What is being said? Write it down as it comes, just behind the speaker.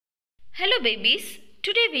Hello babies,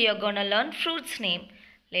 today we are gonna learn fruits name.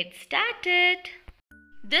 Let's start it.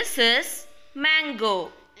 This is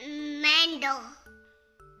mango. Mango.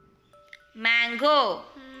 Mango.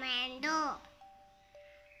 Mango.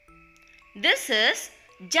 This is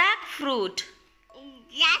jackfruit.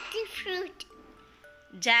 Jackfruit.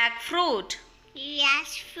 Jackfruit.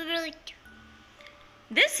 Jackfruit.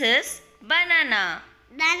 This is banana.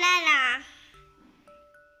 Banana.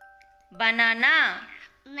 Banana.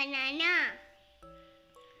 Banana.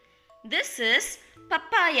 This is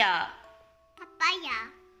papaya. Papaya.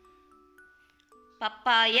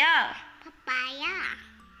 Papaya. Papaya.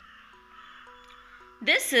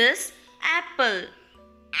 This is apple.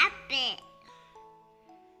 Apple.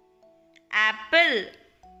 Apple.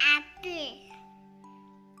 Apple.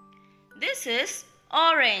 This is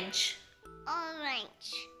orange.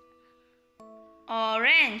 Orange.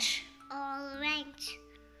 Orange. Orange.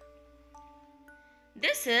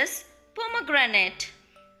 This is pomegranate.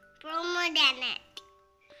 Pomegranate.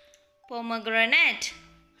 Pomegranate.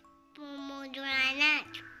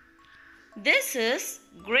 Pomegranate. This is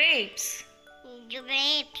grapes.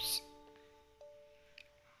 Grapes.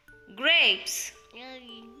 Grapes.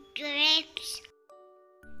 Grapes.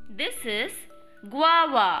 This is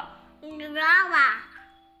guava. Guava.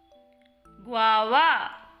 Guava.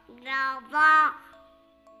 Guava.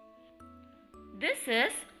 This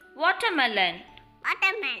is watermelon.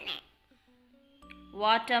 Watermelon.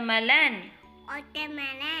 Watermelon.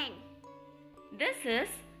 Watermelon. This is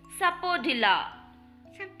sapodilla.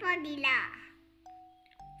 Sapodilla.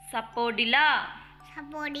 Sapodilla.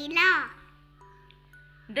 Sapodilla.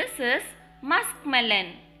 This is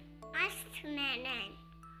muskmelon. Muskmelon.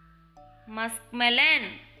 Muskmelon.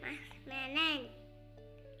 Muskmelon.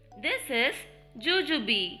 This is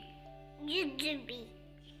jujube. Jujube.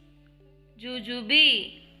 Jujube.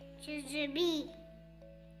 Jujube.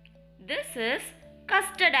 This is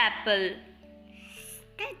custard apple.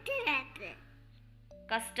 Custard apple.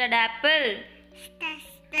 Custard apple.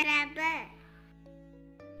 Custard apple.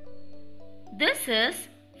 This is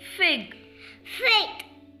fig. Fig.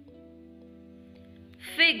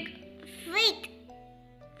 Fig. Fig.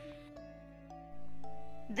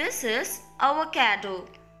 This is avocado.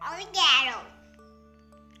 Avocado.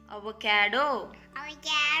 Avocado.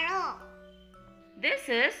 Avocado. This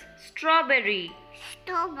is strawberry.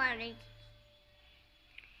 Strawberry.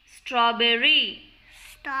 Strawberry.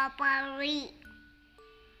 Strawberry.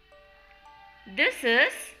 This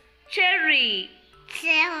is cherry.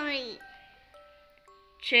 Cherry.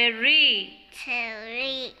 Cherry.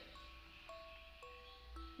 Cherry.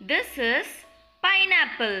 This is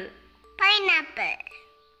pineapple. Pineapple.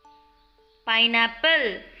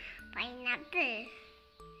 Pineapple. Pineapple.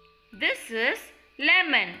 This is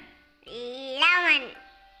lemon. Lemon.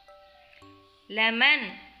 Lemon.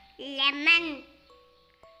 Lemon.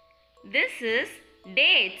 This is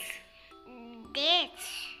dates. Dates.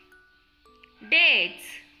 Dates.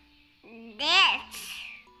 Dates.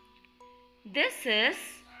 This is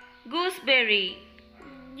gooseberry.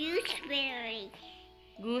 Gooseberry.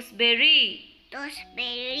 Gooseberry.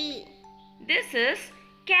 Gooseberry. This is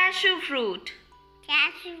cashew fruit.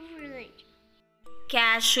 Cashew fruit.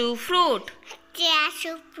 Cashew fruit.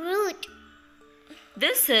 Cashew fruit.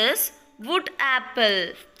 This is wood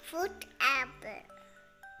apple. Fruit apple.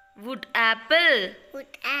 Wood apple.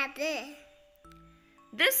 Fruit apple.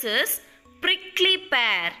 This is prickly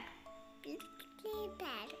pear. Prickly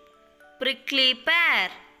pear. Prickly pear.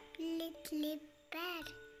 Prickly pear.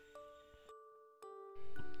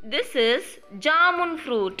 This is jamun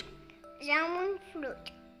fruit. Jamun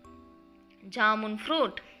fruit. Jamun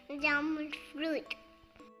fruit. Jamun fruit.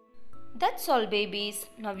 That's all babies.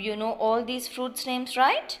 Now you know all these fruits names,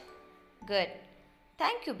 right? Good.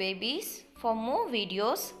 Thank you babies. For more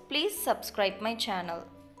videos, please subscribe my channel.